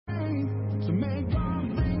to make all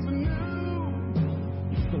things anew.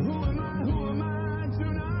 So who am I to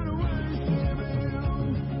not worship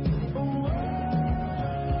Him? Who am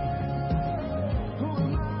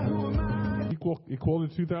I? Equal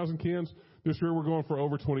to 2,000 cans. This year we're going for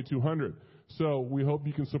over 2,200. So we hope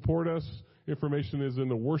you can support us. Information is in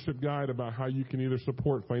the worship guide about how you can either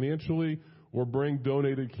support financially or bring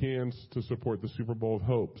donated cans to support the Super Bowl of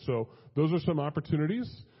Hope. So those are some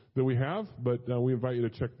opportunities that we have, but we invite you to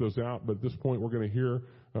check those out. But at this point, we're going to hear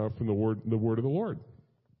from the word of the Lord.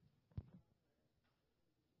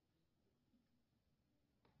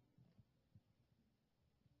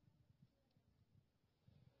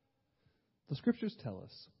 The Scriptures tell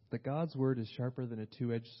us that God's Word is sharper than a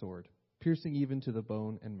two-edged sword, piercing even to the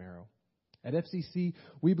bone and marrow. At FCC,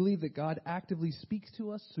 we believe that God actively speaks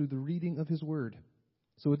to us through the reading of His Word.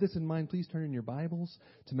 So with this in mind, please turn in your Bibles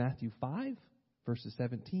to Matthew 5, verses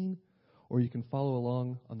 17, or you can follow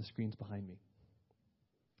along on the screens behind me.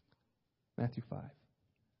 Matthew 5.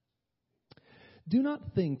 Do not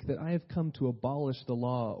think that I have come to abolish the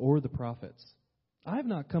law or the prophets. I have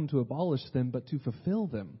not come to abolish them, but to fulfill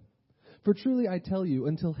them. For truly I tell you,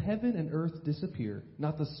 until heaven and earth disappear,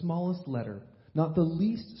 not the smallest letter, not the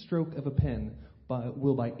least stroke of a pen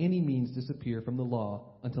will by any means disappear from the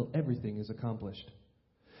law until everything is accomplished.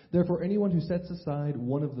 Therefore anyone who sets aside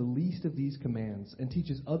one of the least of these commands and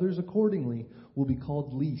teaches others accordingly will be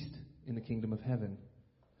called least in the kingdom of heaven.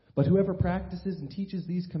 But whoever practices and teaches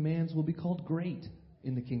these commands will be called great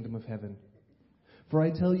in the kingdom of heaven. For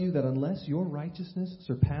I tell you that unless your righteousness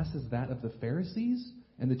surpasses that of the Pharisees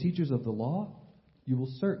and the teachers of the law, you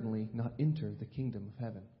will certainly not enter the kingdom of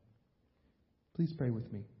heaven. Please pray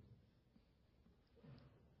with me.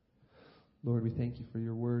 Lord, we thank you for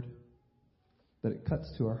your word, that it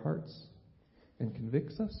cuts to our hearts and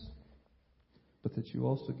convicts us, but that you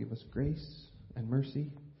also give us grace and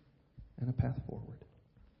mercy and a path forward.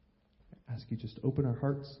 I ask you just to open our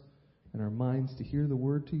hearts and our minds to hear the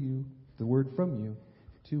word to you, the word from you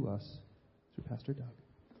to us through Pastor Doug.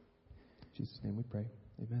 In Jesus' name we pray.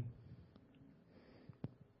 Amen.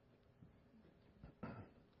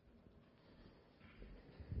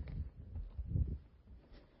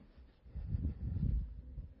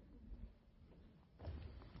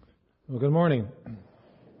 Well, good morning.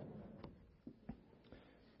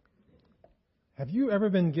 Have you ever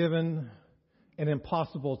been given an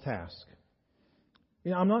impossible task?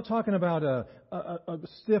 You know, I'm not talking about a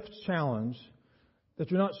stiff challenge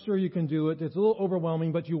that you're not sure you can do it. It's a little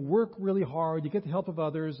overwhelming, but you work really hard. You get the help of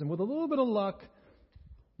others, and with a little bit of luck,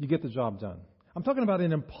 you get the job done. I'm talking about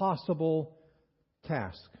an impossible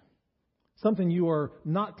task, something you are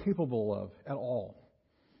not capable of at all.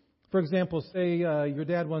 For example, say your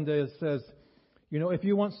dad one day says, you know, if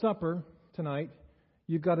you want supper tonight,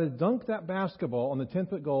 you've got to dunk that basketball on the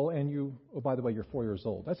 10-foot goal, and you, oh, by the way, you're 4 years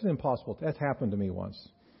old. That's an impossible. That's happened to me once.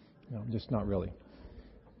 No, just not really.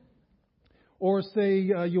 Or say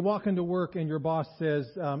you walk into work and your boss says,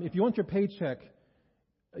 if you want your paycheck,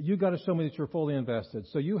 you've got to show me that you're fully invested.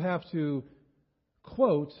 So you have to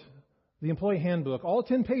quote the employee handbook, all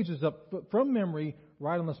 10 pages up from memory,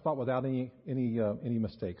 right on the spot without any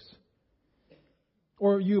mistakes.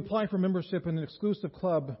 Or you apply for membership in an exclusive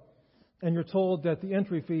club, and you're told that the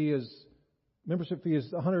membership fee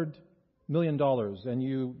is $100 million, and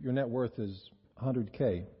your net worth is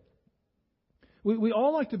 $100K. We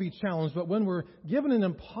all like to be challenged, but when we're given an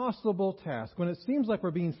impossible task, when it seems like we're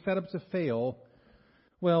being set up to fail,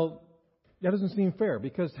 well, that doesn't seem fair,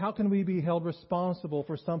 because how can we be held responsible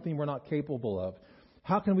for something we're not capable of?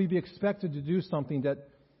 How can we be expected to do something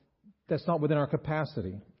that's not within our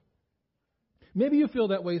capacity? Maybe you feel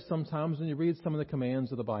that way sometimes when you read some of the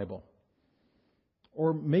commands of the Bible.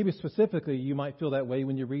 Or maybe specifically you might feel that way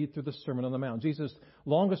when you read through the Sermon on the Mount, Jesus'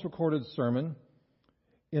 longest recorded sermon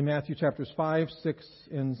in Matthew chapters 5, 6,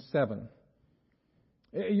 and 7.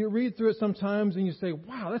 You read through it sometimes and you say,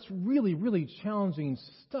 wow, that's really, really challenging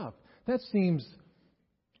stuff. That seems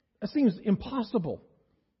impossible.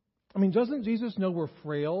 I mean, doesn't Jesus know we're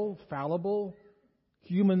frail, fallible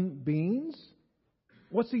human beings?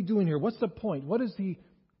 What's he doing here? What's the point? What is he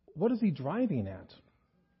driving at?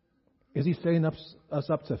 Is he setting us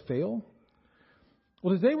up to fail?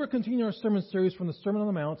 Well, today we're continuing our sermon series from the Sermon on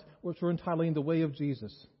the Mount, which we're entitling The Way of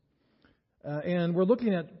Jesus. And we're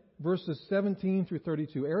looking at verses 17 through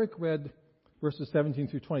 32. Eric read verses 17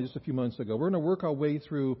 through 20 just a few moments ago. We're going to work our way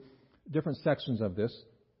through different sections of this.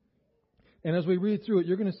 And as we read through it,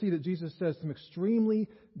 you're going to see that Jesus says some extremely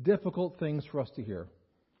difficult things for us to hear,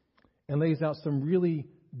 and lays out some really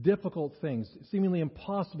difficult things, seemingly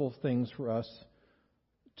impossible things for us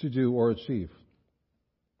to do or achieve.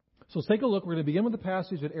 So let's take a look. We're going to begin with the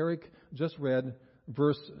passage that Eric just read,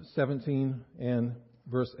 verse 17 and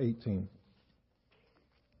verse 18.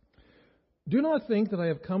 Do not think that I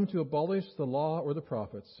have come to abolish the law or the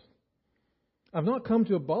prophets. I have not come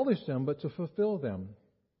to abolish them, but to fulfill them.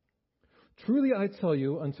 Truly I tell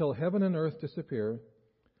you, until heaven and earth disappear,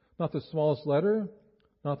 not the smallest letter,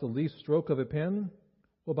 not the least stroke of a pen,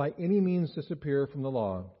 will by any means disappear from the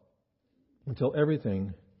law, until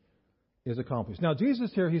everything is accomplished. Now,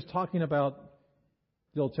 Jesus here, he's talking about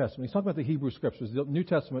the Old Testament. He's talking about the Hebrew Scriptures. The New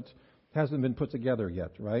Testament hasn't been put together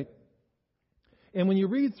yet, right? And when you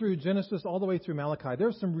read through Genesis all the way through Malachi,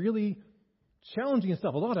 there's some really challenging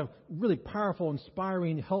stuff, a lot of really powerful,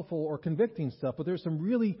 inspiring, helpful, or convicting stuff, but there's some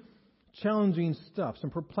really challenging stuff,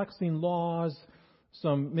 some perplexing laws,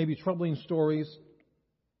 some maybe troubling stories.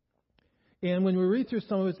 And when we read through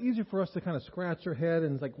some of it, it's easy for us to kind of scratch our head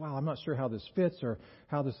and it's like, wow, I'm not sure how this fits or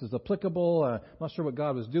how this is applicable. I'm not sure what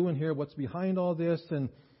God was doing here, what's behind all this. And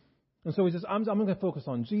so he says, I'm going to focus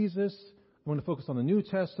on Jesus. I'm going to focus on the New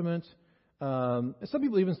Testament. Some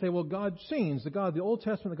people even say, well, God changed. The God of the Old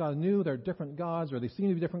Testament, the God of the New, they're different gods, or they seem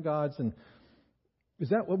to be different gods. And is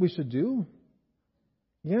that what we should do?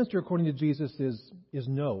 The answer, according to Jesus, is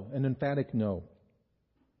no, an emphatic no.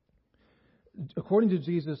 According to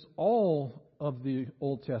Jesus, all of the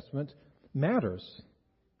Old Testament matters.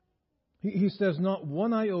 He says not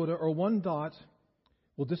one iota or one dot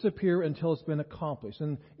will disappear until it's been accomplished.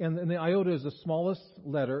 And the iota is the smallest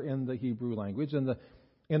letter in the Hebrew language, and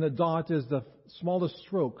the dot is the smallest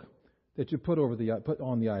stroke that you put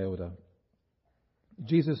on the iota.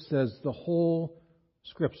 Jesus says the whole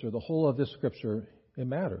Scripture, the whole of this Scripture, it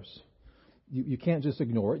matters. You can't just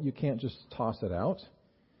ignore it. You can't just toss it out.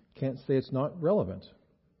 Can't say it's not relevant.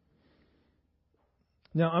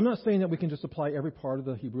 Now, I'm not saying that we can just apply every part of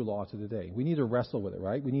the Hebrew law to today. We need to wrestle with it,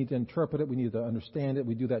 right? We need to interpret it. We need to understand it.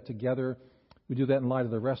 We do that together. We do that in light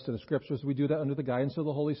of the rest of the Scriptures. We do that under the guidance of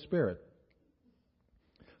the Holy Spirit.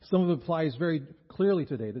 Some of it applies very clearly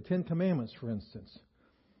today. The Ten Commandments, for instance.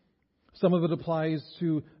 Some of it applies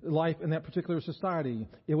to life in that particular society.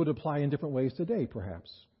 It would apply in different ways today,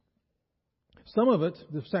 perhaps. Some of it,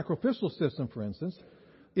 the sacrificial system, for instance,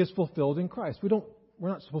 is fulfilled in Christ. We're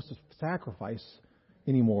not supposed to sacrifice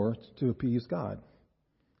anymore to appease God.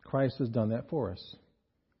 Christ has done that for us.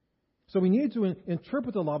 So we need to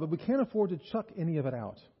interpret the law, but we can't afford to chuck any of it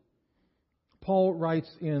out. Paul writes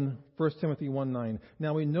in 1 Timothy 1:9,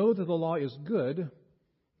 now we know that the law is good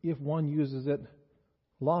if one uses it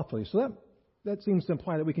lawfully. So that seems to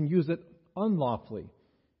imply that we can use it unlawfully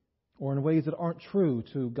or in ways that aren't true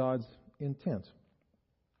to God's intent.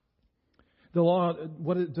 The law,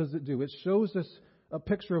 does it do? It shows us a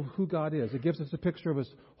picture of who God is. It gives us a picture of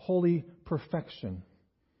His holy perfection.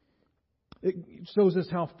 It shows us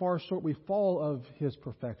how far short we fall of His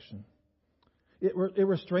perfection. It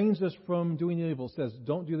restrains us from doing evil. It says,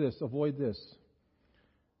 don't do this, avoid this.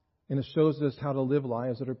 And it shows us how to live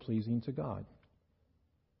lives that are pleasing to God.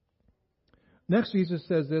 Next, Jesus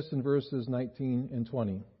says this in verses 19 and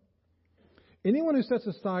 20. Anyone who sets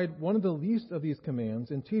aside one of the least of these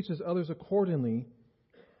commands and teaches others accordingly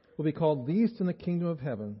will be called least in the kingdom of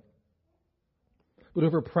heaven. But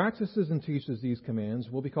whoever practices and teaches these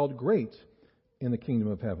commands will be called great in the kingdom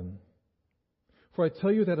of heaven. For I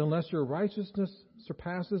tell you that unless your righteousness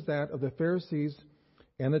surpasses that of the Pharisees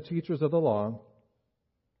and the teachers of the law,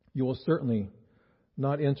 you will certainly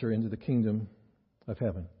not enter into the kingdom of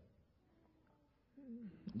heaven.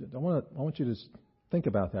 I want you to think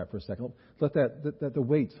about that for a second. Let the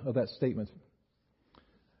weight of that statement.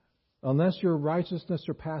 Unless your righteousness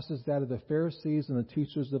surpasses that of the Pharisees and the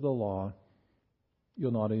teachers of the law,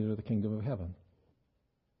 you'll not enter the kingdom of heaven.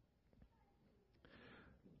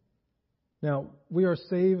 Now, we are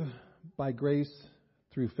saved by grace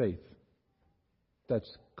through faith. That's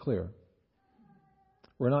clear.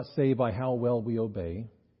 We're not saved by how well we obey.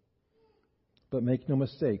 But make no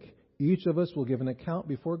mistake, each of us will give an account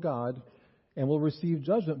before God and will receive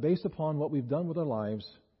judgment based upon what we've done with our lives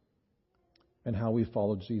and how we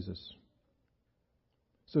followed Jesus.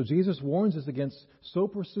 So Jesus warns us against so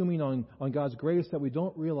presuming on God's grace that we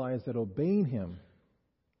don't realize that obeying Him,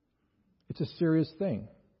 it's a serious thing.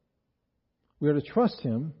 We are to trust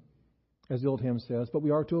Him, as the old hymn says, but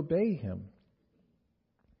we are to obey Him.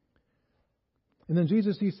 And then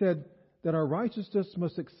Jesus, He said that our righteousness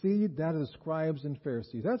must exceed that of the scribes and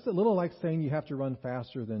Pharisees. That's a little like saying you have to run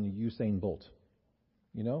faster than Usain Bolt.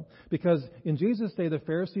 You know? Because in Jesus' day, the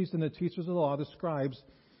Pharisees and the teachers of the law, the scribes,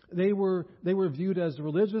 they were viewed as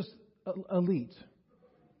religious elite.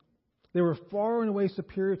 They were far and away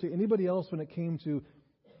superior to anybody else when it came to,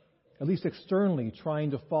 at least externally,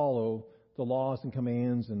 trying to follow the laws and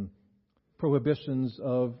commands and prohibitions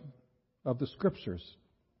of the Scriptures.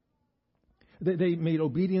 They made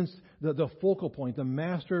obedience the focal point, the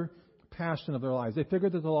master passion of their lives. They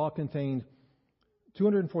figured that the law contained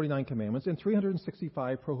 249 commandments and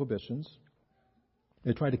 365 prohibitions.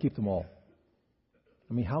 They tried to keep them all.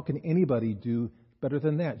 I mean, how can anybody do better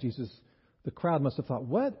than that? The crowd must have thought,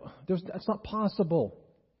 what? That's not possible.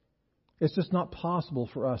 It's just not possible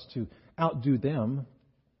for us to outdo them.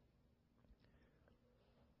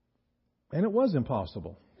 And it was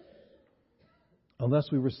impossible unless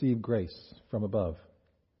we receive grace from above.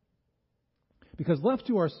 Because left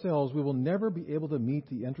to ourselves, we will never be able to meet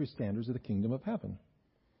the entry standards of the kingdom of heaven.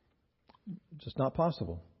 Just not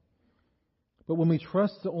possible. But when we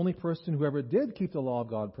trust the only person who ever did keep the law of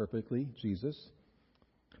God perfectly, Jesus,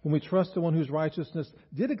 when we trust the one whose righteousness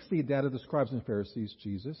did exceed that of the scribes and Pharisees,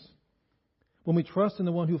 Jesus, when we trust in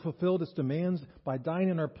the one who fulfilled its demands by dying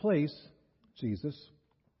in our place, Jesus,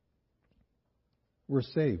 we're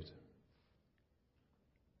saved.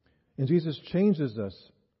 And Jesus changes us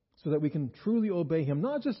so that we can truly obey Him,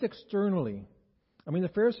 not just externally. I mean, the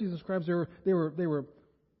Pharisees and scribes, they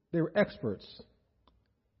were experts.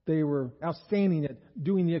 They were outstanding at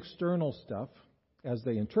doing the external stuff as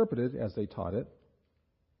they interpreted, as they taught it.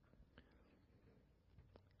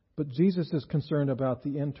 But Jesus is concerned about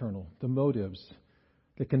the internal, the motives,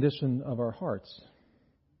 the condition of our hearts.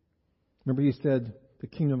 Remember, He said, the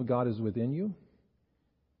kingdom of God is within you.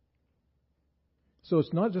 So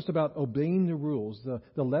it's not just about obeying the rules,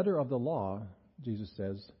 the letter of the law, Jesus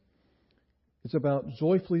says. It's about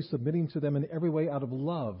joyfully submitting to them in every way out of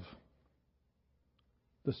love,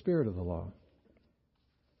 the spirit of the law.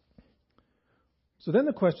 So then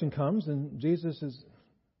the question comes, and Jesus is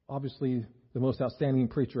obviously the most outstanding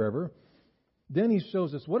preacher ever. Then He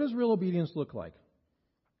shows us, what does real obedience look like?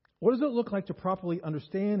 What does it look like to properly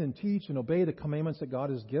understand and teach and obey the commandments that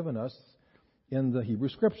God has given us in the Hebrew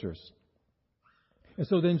Scriptures? And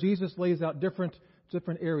so then Jesus lays out different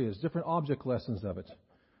areas, different object lessons of it.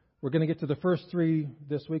 We're going to get to the first 3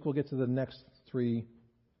 this week. We'll get to the next 3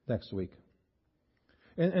 next week.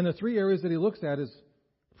 And the 3 areas that He looks at is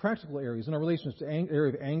practical areas in our relationships, the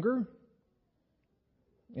area of anger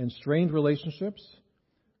and strained relationships,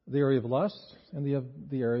 the area of lust, and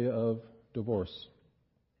the area of divorce.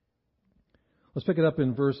 Let's pick it up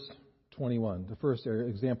in verse 21. The first area,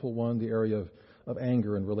 example 1, the area of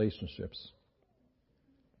anger and relationships.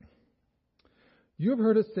 You have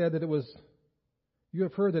heard that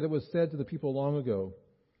it was said to the people long ago,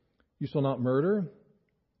 you shall not murder.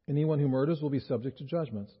 Anyone who murders will be subject to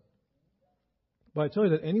judgment. But I tell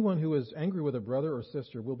you that anyone who is angry with a brother or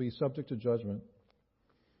sister will be subject to judgment.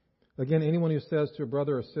 Again, anyone who says to a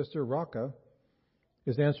brother or sister, Raka,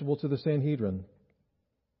 is answerable to the Sanhedrin.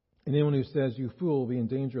 And anyone who says, you fool, will be in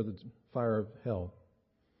danger of the fire of hell.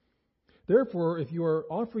 Therefore, if you are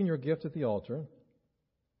offering your gift at the altar,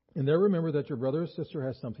 and there remember that your brother or sister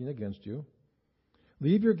has something against you,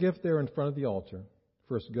 leave your gift there in front of the altar.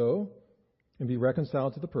 First go and be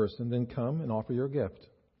reconciled to the person, then come and offer your gift.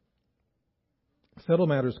 Settle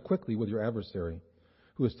matters quickly with your adversary,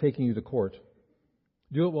 who is taking you to court.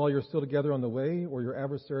 Do it while you're still together on the way, or your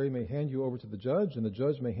adversary may hand you over to the judge, and the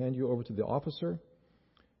judge may hand you over to the officer,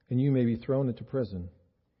 and you may be thrown into prison.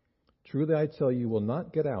 Truly I tell you, you will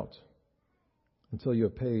not get out until you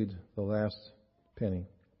have paid the last penny.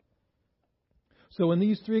 So in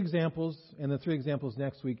these 3 examples, and the 3 examples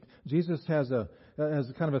next week, Jesus has a kind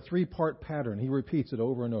of a 3-part pattern. He repeats it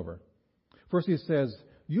over and over. First He says,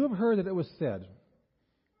 you have heard that it was said.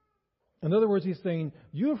 In other words, He's saying,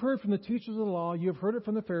 you have heard from the teachers of the law, you have heard it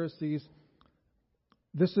from the Pharisees.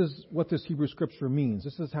 This is what this Hebrew Scripture means.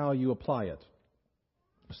 This is how you apply it.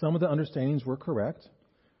 Some of the understandings were correct.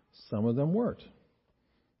 Some of them weren't.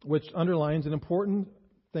 Which underlines an important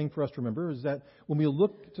thing for us to remember, is that when we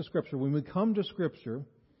look to Scripture, when we come to Scripture,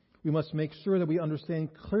 we must make sure that we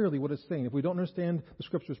understand clearly what it's saying. If we don't understand the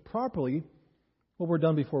Scriptures properly, well, we're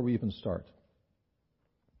done before we even start.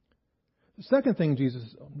 The second thing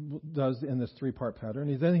Jesus does in this 3-part pattern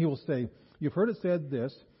is then He will say, you've heard it said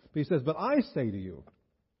this, but He says, but I say to you.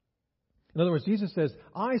 In other words, Jesus says,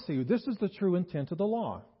 I say to you, this is the true intent of the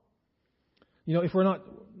law. You know, if we're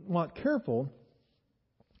not careful,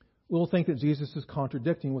 we'll think that Jesus is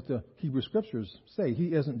contradicting what the Hebrew Scriptures say.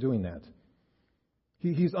 He isn't doing that.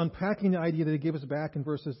 He's unpacking the idea that He gave us back in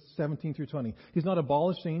verses 17 through 20. He's not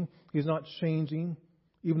abolishing. He's not changing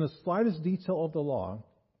even the slightest detail of the law.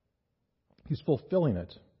 He's fulfilling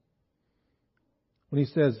it. When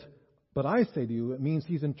He says, but I say to you, it means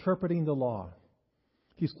He's interpreting the law.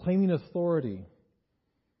 He's claiming authority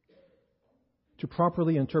to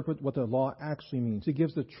properly interpret what the law actually means. He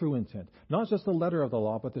gives the true intent. Not just the letter of the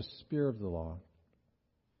law, but the spirit of the law.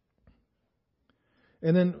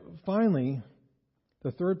 And then finally,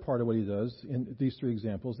 the third part of what he does in these three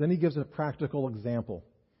examples, then he gives a practical example.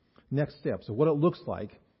 Next steps of what it looks like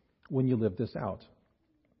when you live this out.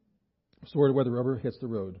 Sort of where the rubber hits the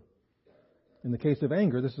road. In the case of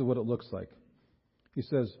anger, this is what it looks like. He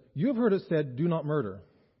says, you have heard it said, do not murder.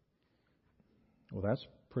 Well, that's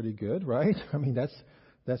pretty good, right? I mean,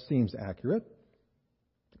 that seems accurate.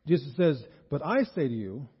 Jesus says, but I say to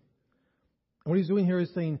you, and what he's doing here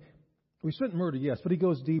is saying, we shouldn't murder, yes, but he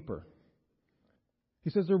goes deeper.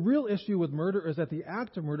 He says the real issue with murder is that the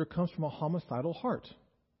act of murder comes from a homicidal heart.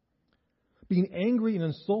 Being angry and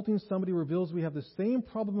insulting somebody reveals we have the same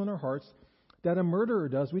problem in our hearts that a murderer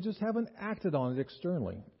does. We just haven't acted on it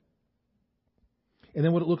externally. And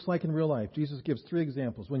then what it looks like in real life. Jesus gives three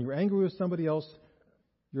examples. When you're angry with somebody else,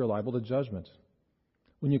 you're liable to judgment.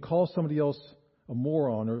 When you call somebody else a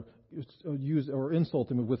moron or insult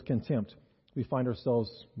them with contempt, we find ourselves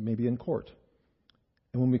maybe in court.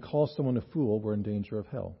 And when we call someone a fool, we're in danger of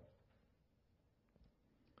hell.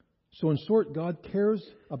 So in short, God cares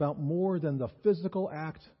about more than the physical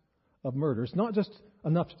act of murder. It's not just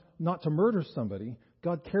enough not to murder somebody.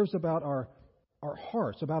 God cares about our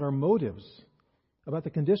hearts, about our motives, about the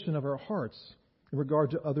condition of our hearts in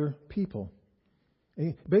regard to other people.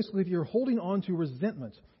 And basically, if you're holding on to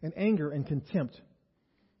resentment and anger and contempt,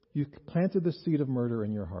 you've planted the seed of murder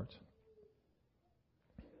in your heart.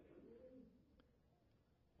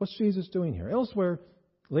 What's Jesus doing here? Elsewhere,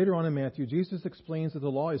 later on in Matthew, Jesus explains that the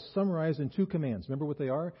law is summarized in two commands. Remember what they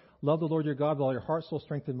are? Love the Lord your God with all your heart, soul,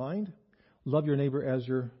 strength, and mind. Love your neighbor as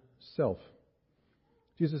yourself.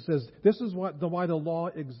 Jesus says, this is why the law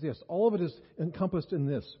exists. All of it is encompassed in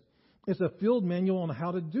this. It's a field manual on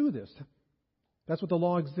how to do this. That's what the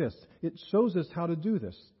law exists. It shows us how to do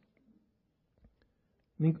this.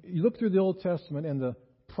 I mean, you look through the Old Testament and the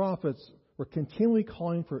prophets were continually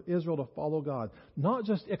calling for Israel to follow God. Not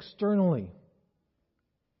just externally,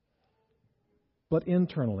 but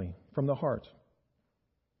internally, from the heart.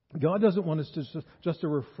 God doesn't want us just to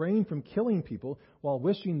refrain from killing people while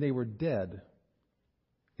wishing they were dead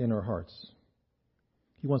in our hearts.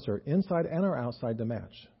 He wants our inside and our outside to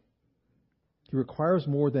match. He requires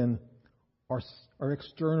more than our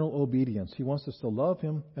external obedience. He wants us to love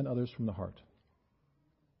Him and others from the heart.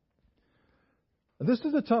 This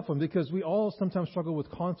is a tough one because we all sometimes struggle with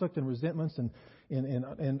conflict and resentments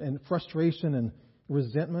and frustration and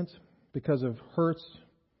resentment because of hurts,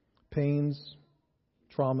 pains,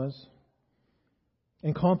 traumas.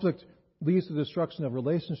 And conflict leads to the destruction of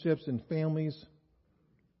relationships and families.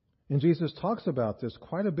 And Jesus talks about this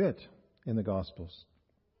quite a bit in the Gospels.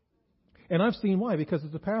 And I've seen why. Because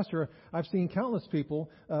as a pastor, I've seen countless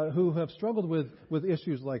people who have struggled with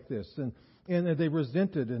issues like this. And they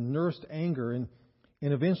resented and nursed anger. And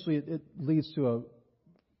eventually it leads to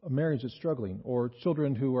a marriage that's struggling. Or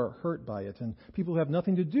children who are hurt by it. And people who have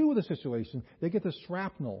nothing to do with the situation, they get the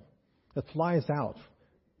shrapnel that flies out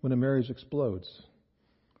when a marriage explodes.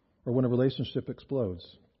 Or when a relationship explodes.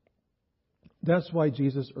 That's why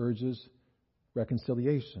Jesus urges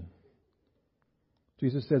reconciliation.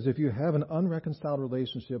 Jesus says, if you have an unreconciled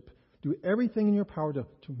relationship, do everything in your power to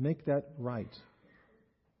make that right.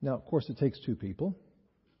 Now, of course, it takes two people.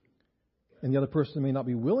 And the other person may not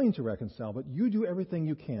be willing to reconcile, but you do everything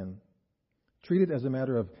you can. Treat it as a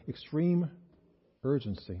matter of extreme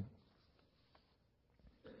urgency.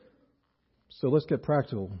 So let's get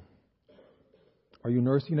practical. Are you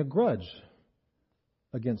nursing a grudge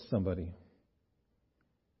against somebody?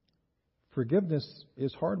 Forgiveness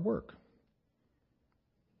is hard work.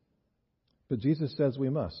 But Jesus says we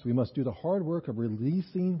must. We must do the hard work of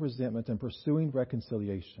releasing resentment and pursuing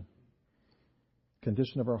reconciliation.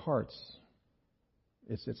 Condition of our hearts.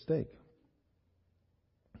 It's at stake.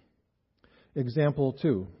 Example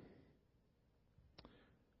 2.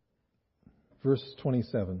 Verse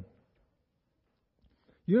 27.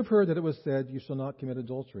 You have heard that it was said, you shall not commit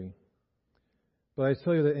adultery. But I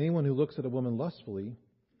tell you that anyone who looks at a woman lustfully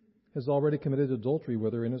has already committed adultery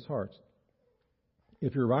with her in his heart.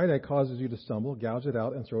 If your right eye causes you to stumble, gouge it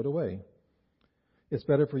out and throw it away. It's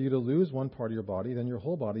better for you to lose one part of your body than your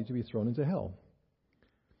whole body to be thrown into hell.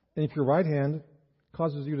 And if your right hand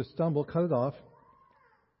causes you to stumble, cut it off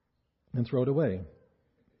and throw it away.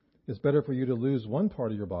 It's better for you to lose one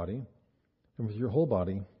part of your body than for your whole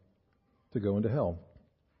body to go into hell.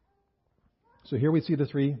 So here we see the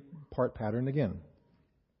three-part pattern again.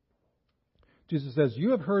 Jesus says,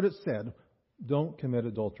 you have heard it said, don't commit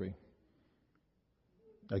adultery.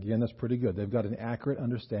 Again, that's pretty good. They've got an accurate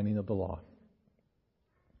understanding of the law.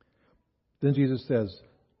 Then Jesus says,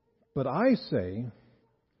 but I say,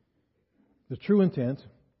 the true intent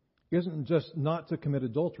isn't just not to commit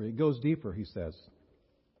adultery. It goes deeper, he says.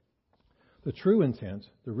 The true intent,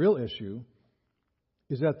 the real issue,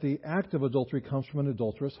 is that the act of adultery comes from an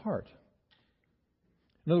adulterous heart.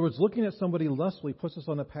 In other words, looking at somebody lustfully puts us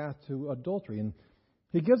on the path to adultery. And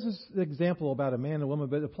he gives us an example about a man and a woman,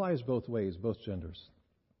 but it applies both ways, both genders.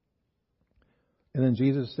 And then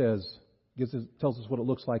Jesus tells us what it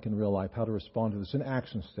looks like in real life, how to respond to this, an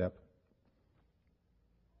action step.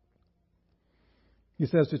 He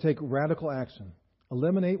says to take radical action.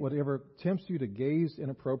 Eliminate whatever tempts you to gaze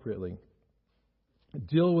inappropriately.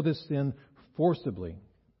 Deal with this sin forcibly.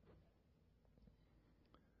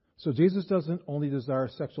 So Jesus doesn't only desire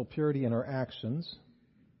sexual purity in our actions.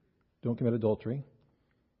 Don't commit adultery.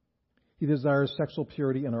 He desires sexual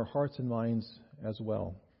purity in our hearts and minds as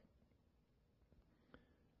well.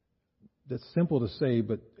 That's simple to say,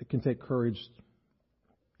 but it can take courage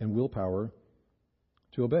and willpower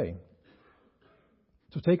to obey.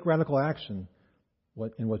 So take radical action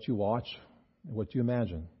in what you watch and what you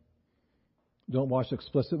imagine. Don't watch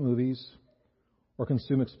explicit movies or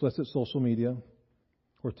consume explicit social media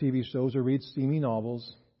or TV shows or read steamy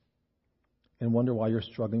novels and wonder why you're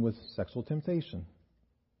struggling with sexual temptation.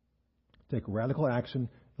 Take radical action,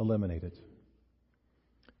 eliminate it.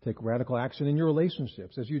 Take radical action in your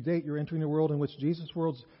relationships. As you date, you're entering a world in which Jesus'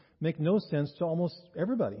 words make no sense to almost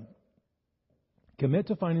everybody. Commit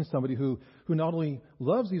to finding somebody who not only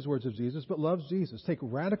loves these words of Jesus, but loves Jesus. Take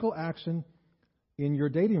radical action in your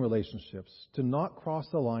dating relationships to not cross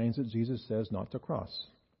the lines that Jesus says not to cross.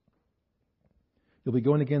 You'll be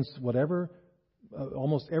going against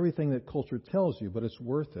almost everything that culture tells you, but it's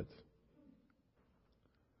worth it.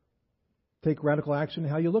 Take radical action in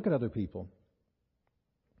how you look at other people.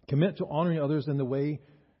 Commit to honoring others in the way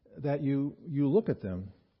that you look at them.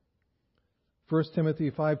 1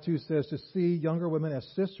 Timothy 5:2 says to see younger women as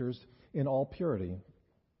sisters in all purity.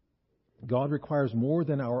 God requires more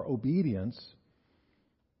than our obedience.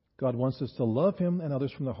 God wants us to love Him and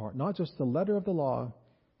others from the heart, not just the letter of the law,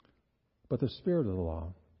 but the spirit of the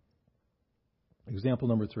law. Example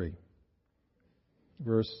number 3,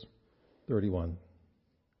 verse 31.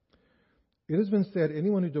 It has been said,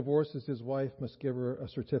 anyone who divorces his wife must give her a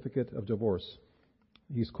certificate of divorce.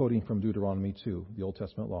 He's quoting from Deuteronomy 2, the Old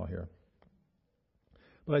Testament law here.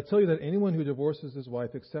 But I tell you that anyone who divorces his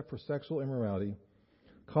wife except for sexual immorality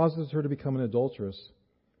causes her to become an adulteress,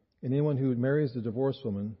 and anyone who marries a divorced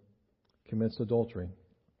woman commits adultery.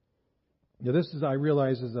 Now, this I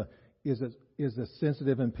realize is a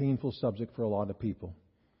sensitive and painful subject for a lot of people.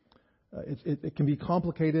 It can be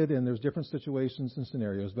complicated, and there's different situations and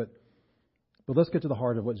scenarios, but let's get to the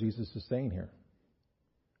heart of what Jesus is saying here.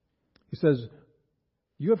 He says,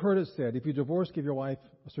 you have heard it said, if you divorce, give your wife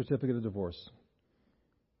a certificate of divorce.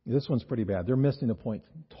 This one's pretty bad. They're missing a point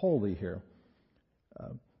totally here.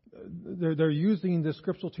 They're using the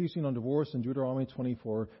scriptural teaching on divorce in Deuteronomy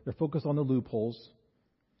 24. They're focused on the loopholes.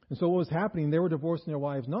 And so what was happening, they were divorcing their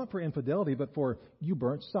wives not for infidelity, but for you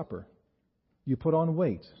burnt supper. You put on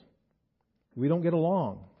weight. We don't get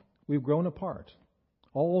along. We've grown apart.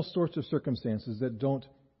 All sorts of circumstances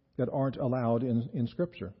that aren't allowed in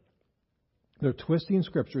Scripture. They're twisting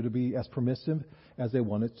Scripture to be as permissive as they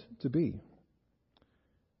want it to be.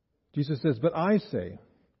 Jesus says, but I say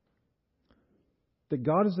that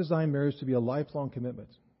God has designed marriage to be a lifelong commitment.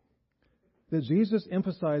 That Jesus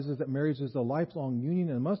emphasizes that marriage is a lifelong union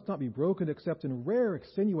and must not be broken except in rare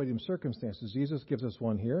extenuating circumstances. Jesus gives us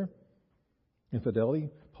one here, infidelity.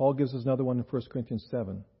 Paul gives us another one in 1 Corinthians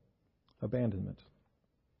 7, abandonment.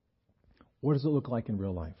 What does it look like in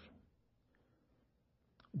real life?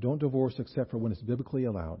 Don't divorce except for when it's biblically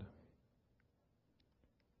allowed.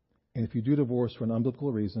 And if you do divorce for an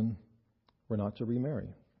unbiblical reason, we're not to remarry.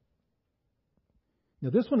 Now,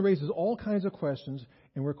 this one raises all kinds of questions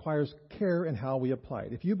and requires care in how we apply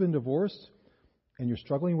it. If you've been divorced and you're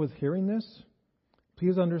struggling with hearing this,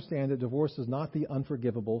 please understand that divorce is not the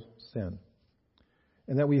unforgivable sin.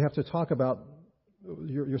 And that we have to talk about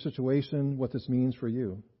your situation, what this means for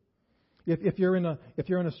you. If you're in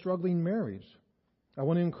a struggling marriage, I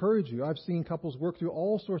want to encourage you. I've seen couples work through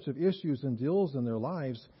all sorts of issues and deals in their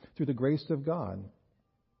lives through the grace of God.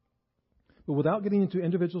 But without getting into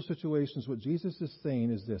individual situations, what Jesus is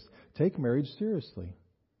saying is this: take marriage seriously.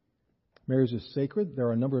 Marriage is sacred. There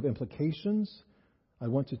are a number of implications I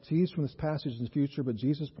want to tease from this passage in the future, but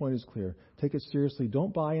Jesus' point is clear. Take it seriously.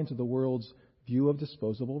 Don't buy into the world's view of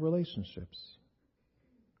disposable relationships.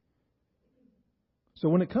 So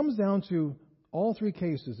when it comes down to all three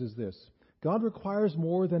cases is this: God requires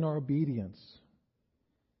more than our obedience.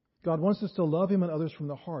 God wants us to love Him and others from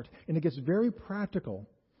the heart. And it gets very practical.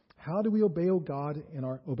 How do we obey God in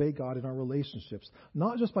our relationships?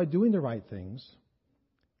 Not just by doing the right things,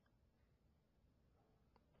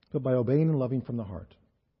 but by obeying and loving from the heart.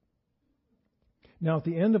 Now, at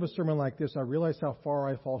the end of a sermon like this, I realize how far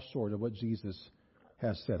I fall short of what Jesus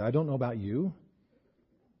has said. I don't know about you,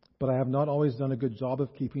 but I have not always done a good job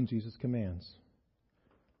of keeping Jesus' commands.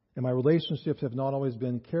 And my relationships have not always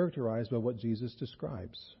been characterized by what Jesus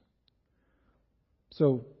describes.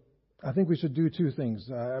 So, I think we should do two things.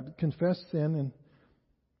 Confess sin and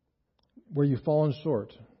where you've fallen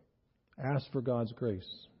short. Ask for God's grace.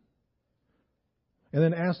 And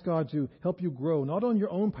then ask God to help you grow, not on your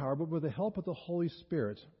own power, but with the help of the Holy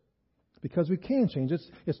Spirit. Because we can change.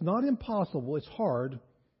 It's not impossible. It's hard.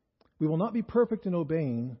 We will not be perfect in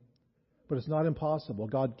obeying, but it's not impossible.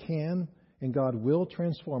 God can and God will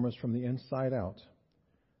transform us from the inside out.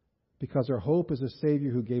 Because our hope is a Savior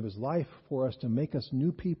who gave His life for us to make us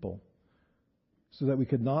new people, so that we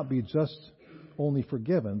could not be just only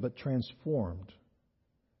forgiven, but transformed.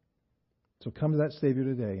 So come to that Savior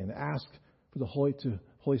today and ask for the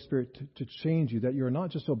Holy Spirit to change you, that you're not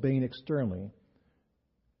just obeying externally,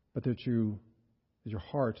 but that your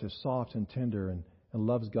heart is soft and tender and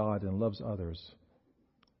loves God and loves others.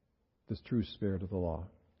 This true spirit of the law.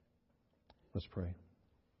 Let's pray.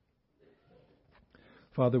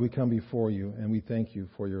 Father, we come before you and we thank you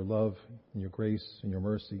for your love and your grace and your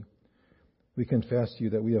mercy. We confess to you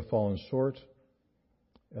that we have fallen short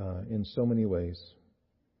in so many ways.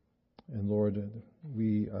 And Lord,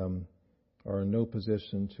 we are in no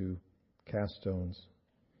position to cast stones.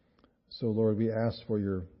 So Lord, we ask for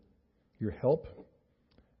your help,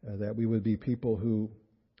 that we would be people who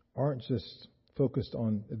aren't just focused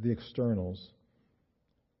on the externals,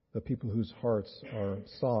 but people whose hearts are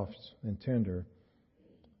soft and tender,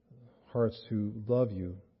 hearts who love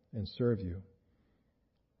you and serve you,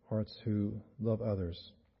 hearts who love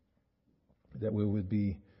others, that we would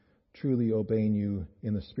be truly obeying you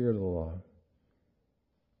in the spirit of the law.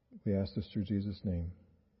 We ask this through Jesus' name.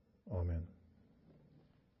 Amen.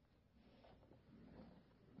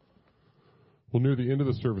 Well, near the end of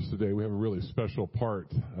the service today, we have a really special part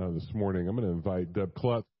this morning. I'm going to invite Deb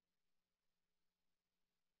Klutz.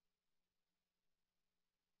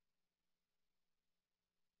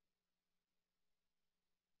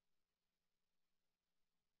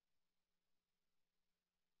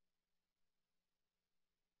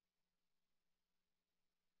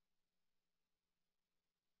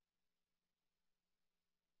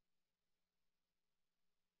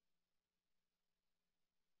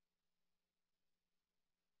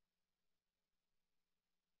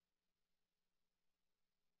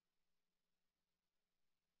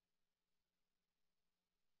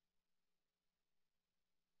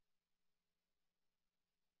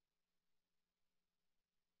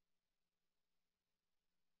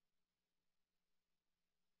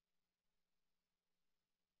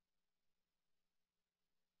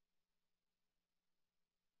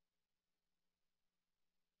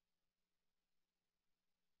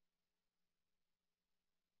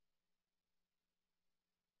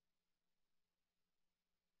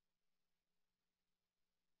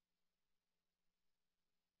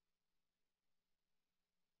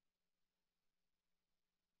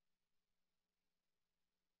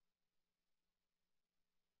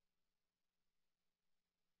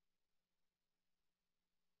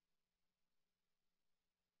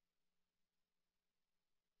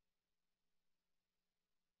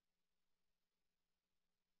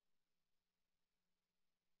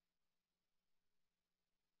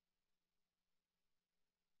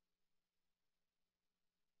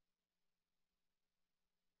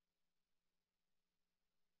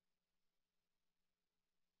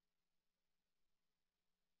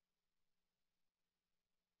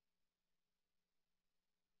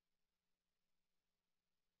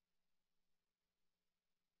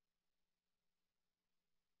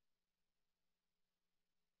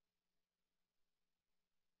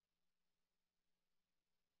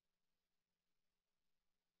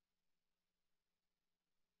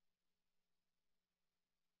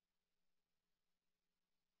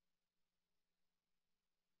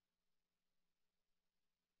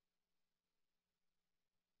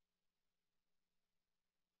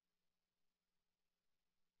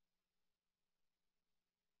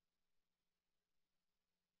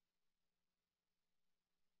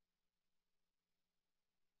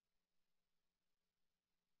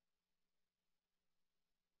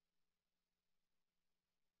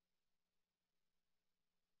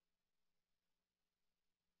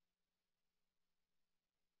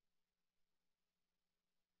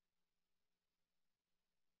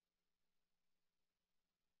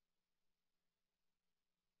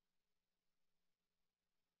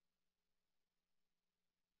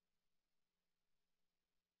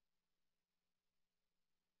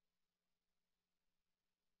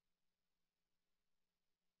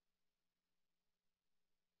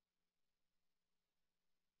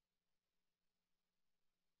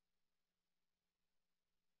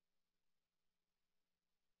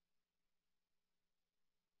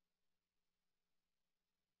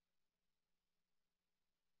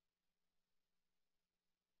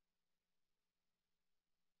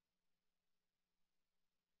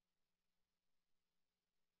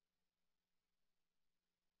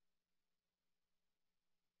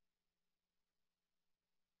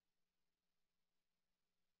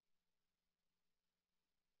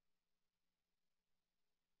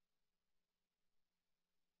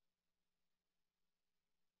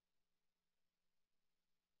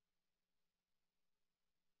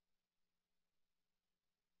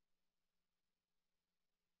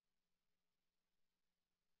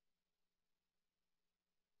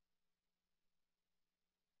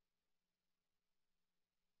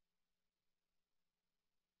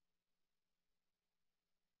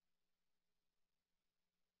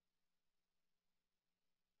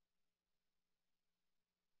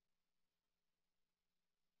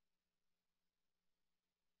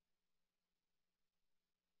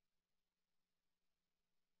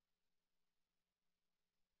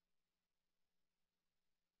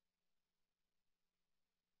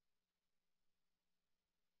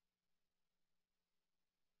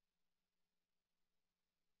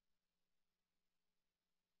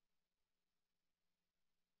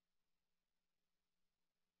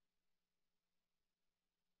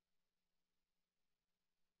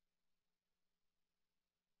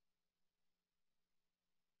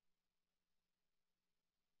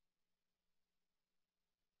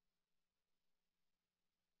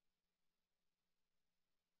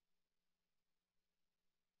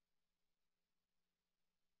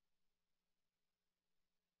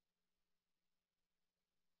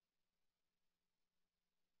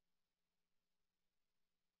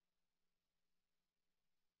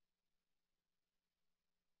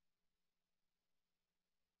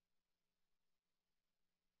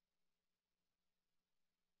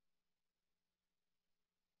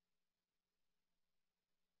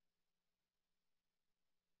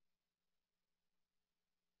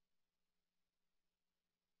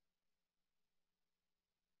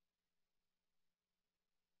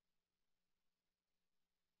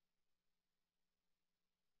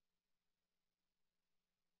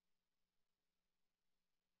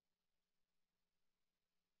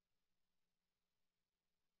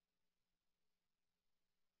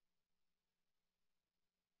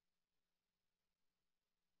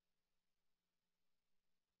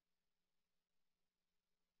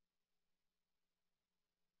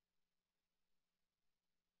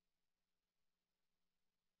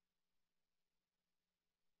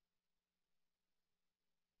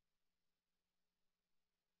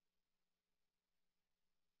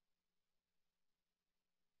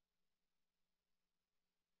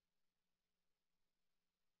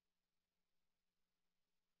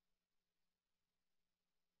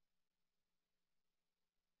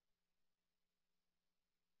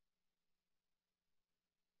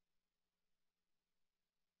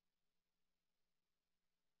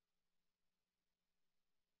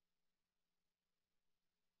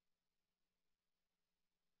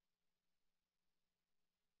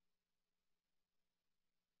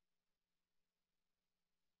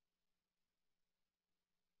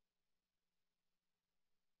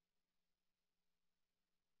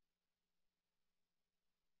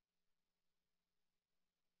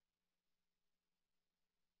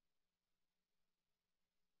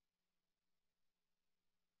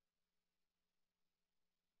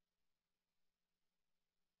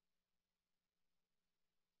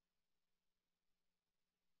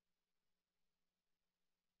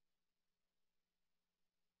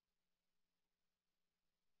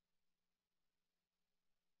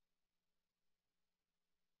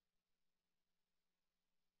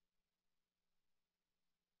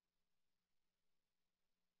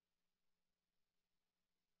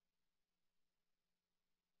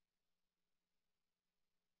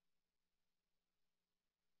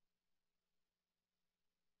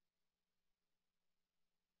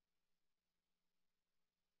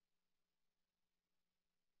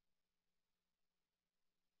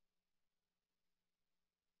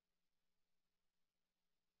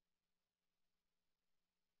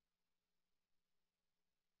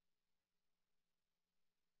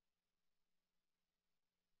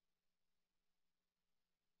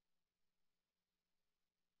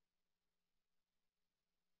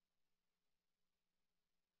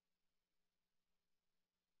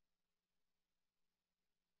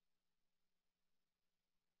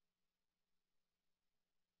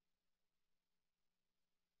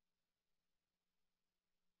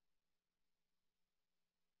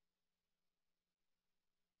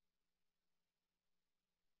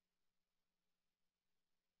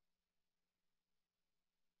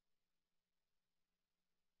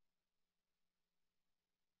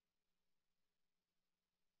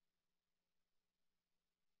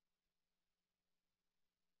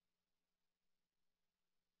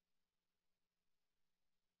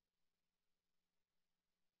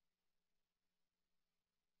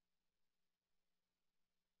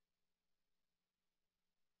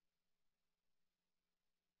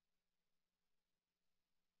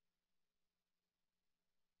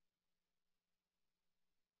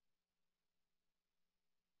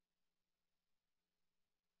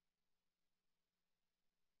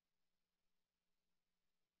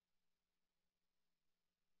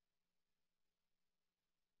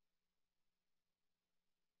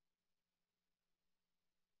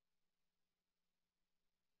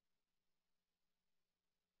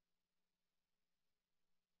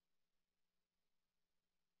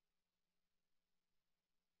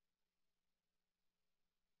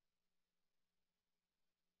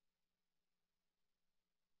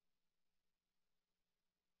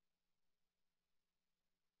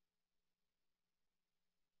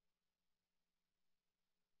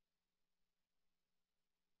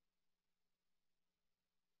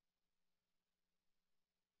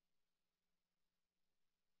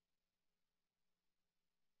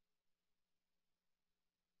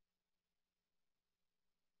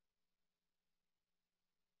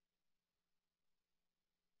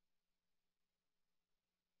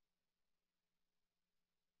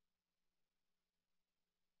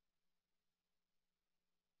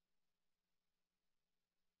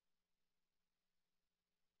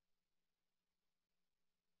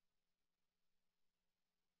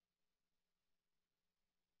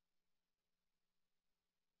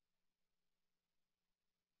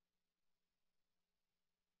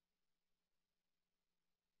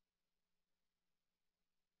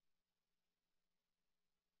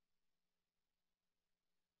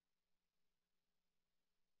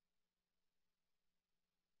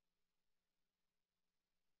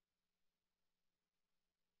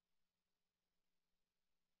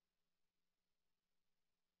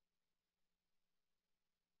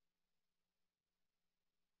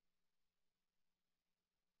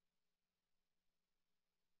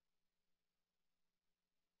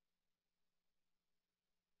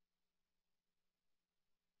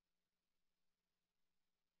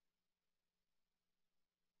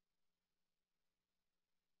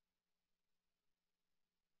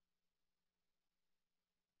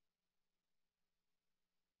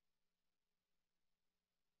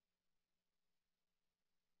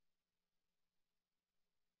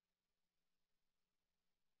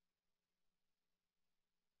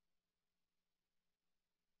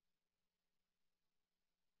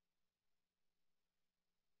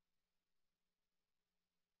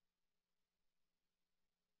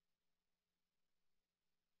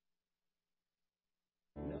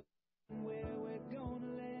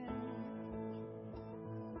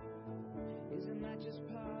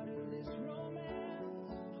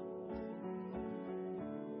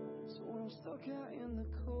 stuck out in the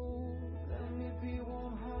cold. Let me be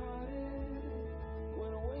warm-hearted.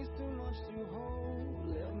 When I waste too much to hold,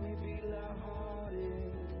 let me be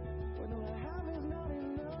light-hearted. When all I have is not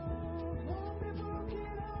enough, won't be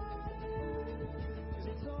broken-hearted. 'Cause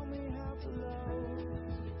you taught me how to love,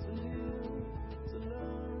 to live, to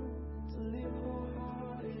learn, to live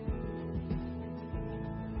wholehearted.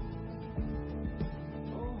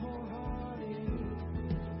 Oh, wholehearted.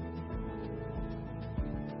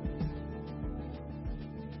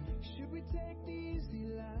 Should we take the easy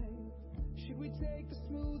life? Should we take the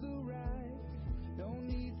smoother ride? No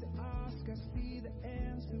need to ask, I see the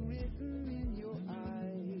answer written in your eyes.